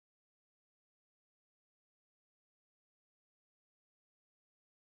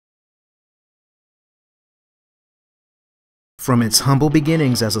From its humble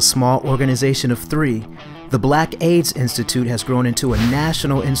beginnings as a small organization of 3, the Black AIDS Institute has grown into a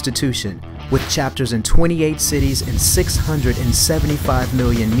national institution with chapters in 28 cities and 675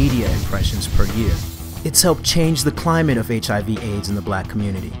 million media impressions per year. It's helped change the climate of HIV/AIDS in the Black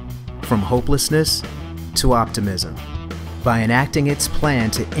community, from hopelessness to optimism, by enacting its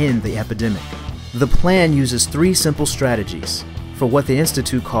plan to end the epidemic. The plan uses 3 simple strategies for what the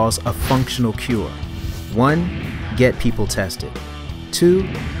Institute calls a functional cure. 1. Get people tested. 2.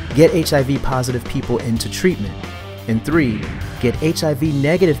 Get HIV-positive people into treatment. And 3. Get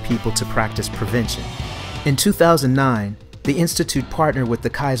HIV-negative people to practice prevention. In 2009, the Institute partnered with the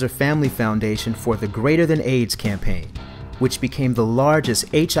Kaiser Family Foundation for the Greater Than AIDS campaign, which became the largest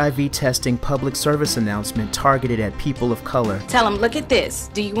HIV testing public service announcement targeted at people of color. Tell them, look at this.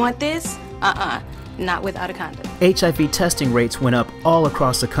 Do you want this? Not without a condom. HIV testing rates went up all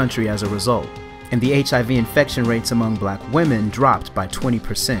across the country as a result, and the HIV infection rates among Black women dropped by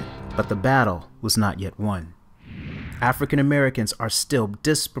 20%, but the battle was not yet won. African Americans are still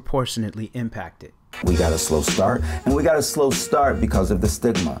disproportionately impacted. We got a slow start, and we got a slow start because of the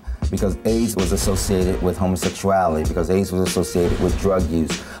stigma, because AIDS was associated with homosexuality, because AIDS was associated with drug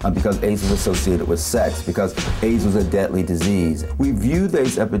use, because AIDS was associated with sex, because AIDS was a deadly disease. We view the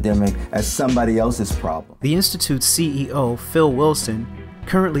AIDS epidemic as somebody else's problem. The Institute's CEO, Phil Wilson,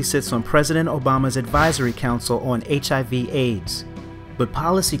 currently sits on President Obama's Advisory Council on HIV/AIDS. But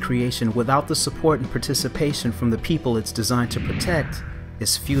policy creation without the support and participation from the people it's designed to protect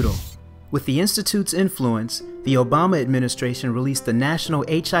is futile. With the Institute's influence, the Obama administration released the National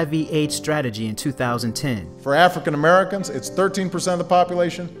HIV/AIDS Strategy in 2010. For African Americans, it's 13% of the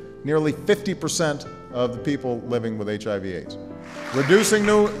population, nearly 50% of the people living with HIV/AIDS. Reducing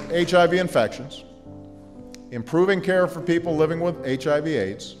new HIV infections, improving care for people living with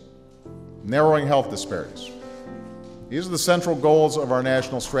HIV/AIDS, narrowing health disparities. These are the central goals of our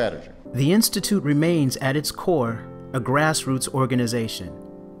national strategy. The Institute remains at its core a grassroots organization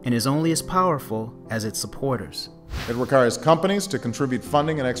and is only as powerful as its supporters. It requires companies to contribute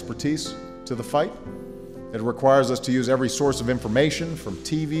funding and expertise to the fight. It requires us to use every source of information, from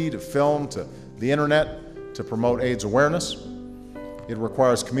TV to film to the internet, to promote AIDS awareness. It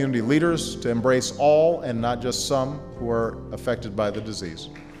requires community leaders to embrace all and not just some who are affected by the disease.